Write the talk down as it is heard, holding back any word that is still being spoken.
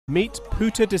Meet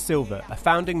Puta de Silva, a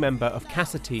founding member of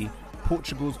Casa T,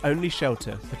 Portugal's only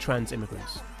shelter for trans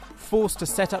immigrants, forced to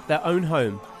set up their own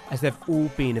home as they've all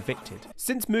been evicted.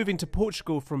 Since moving to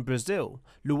Portugal from Brazil,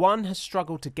 Luan has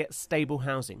struggled to get stable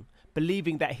housing,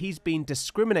 believing that he's been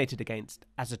discriminated against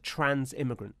as a trans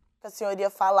immigrant. A senhoria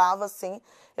falava assim,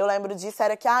 eu lembro disso,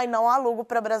 era que não alugo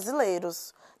para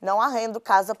brasileiros, não arrendo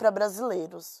casa para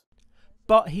brasileiros.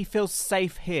 But he feels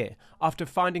safe here after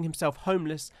finding himself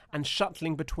homeless and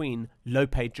shuttling between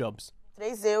low-paid jobs.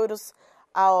 3 euros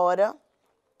a hora,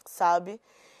 sabe?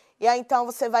 E aí então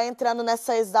você vai entrando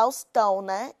nessa exaustão,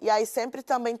 né? E aí sempre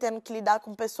também tendo que lidar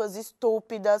com pessoas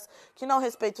estúpidas, que não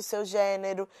respeitam o seu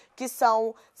gênero, que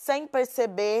são, sem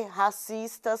perceber,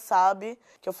 racistas, sabe?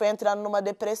 Que eu fui entrando numa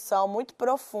depressão muito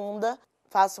profunda,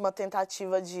 faço uma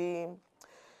tentativa de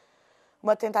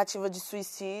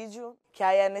suicídio, que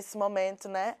aí é nesse momento,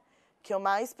 né, que eu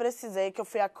mais precisei, que eu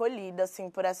fui acolhida, assim,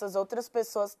 por essas outras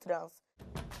pessoas trans.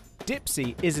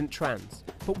 Dipsy isn't trans,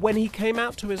 but when he came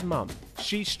out to his mum,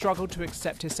 she struggled to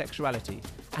accept his sexuality,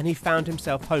 and he found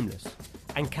himself homeless.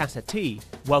 And Casa T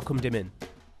welcomed him in.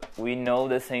 We know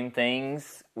the same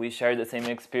things, we share the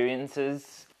same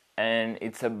experiences, and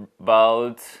it's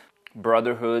about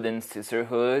brotherhood and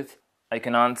sisterhood. I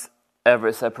cannot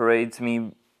ever separate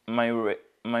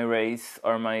my race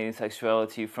or my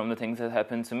sexuality from the things that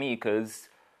happen to me, because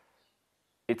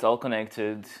it's all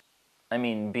connected. I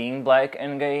mean, being black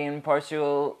and gay in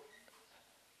Portugal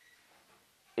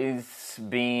is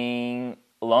being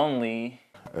lonely.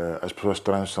 As pessoas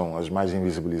trans são as mais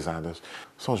invisibilizadas,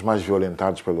 são os mais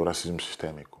violentados pelo racismo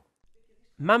sistémico.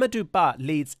 Mamadou Ba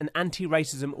leads an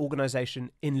anti-racism organisation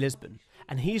in Lisbon,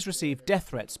 and he's received death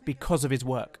threats because of his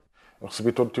work. Eu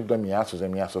recebi todo tipo de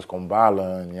ameaças com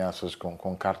bala, ameaças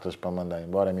com cartas para mandar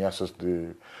embora, ameaças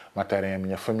de matarem a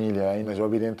minha família. Mas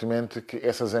evidentemente que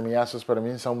essas ameaças para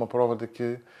mim são uma prova de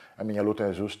que a minha luta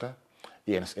é justa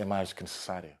e é mais que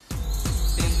necessária.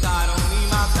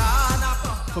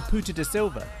 For Puta de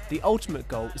Silva, the ultimate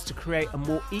goal is to create a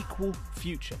more equal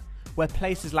future, where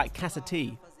places like Casa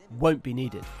T won't be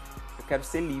needed. Eu quero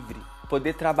ser livre,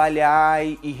 poder trabalhar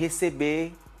e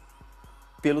receber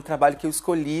pelo trabalho que eu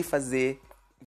escolhi fazer.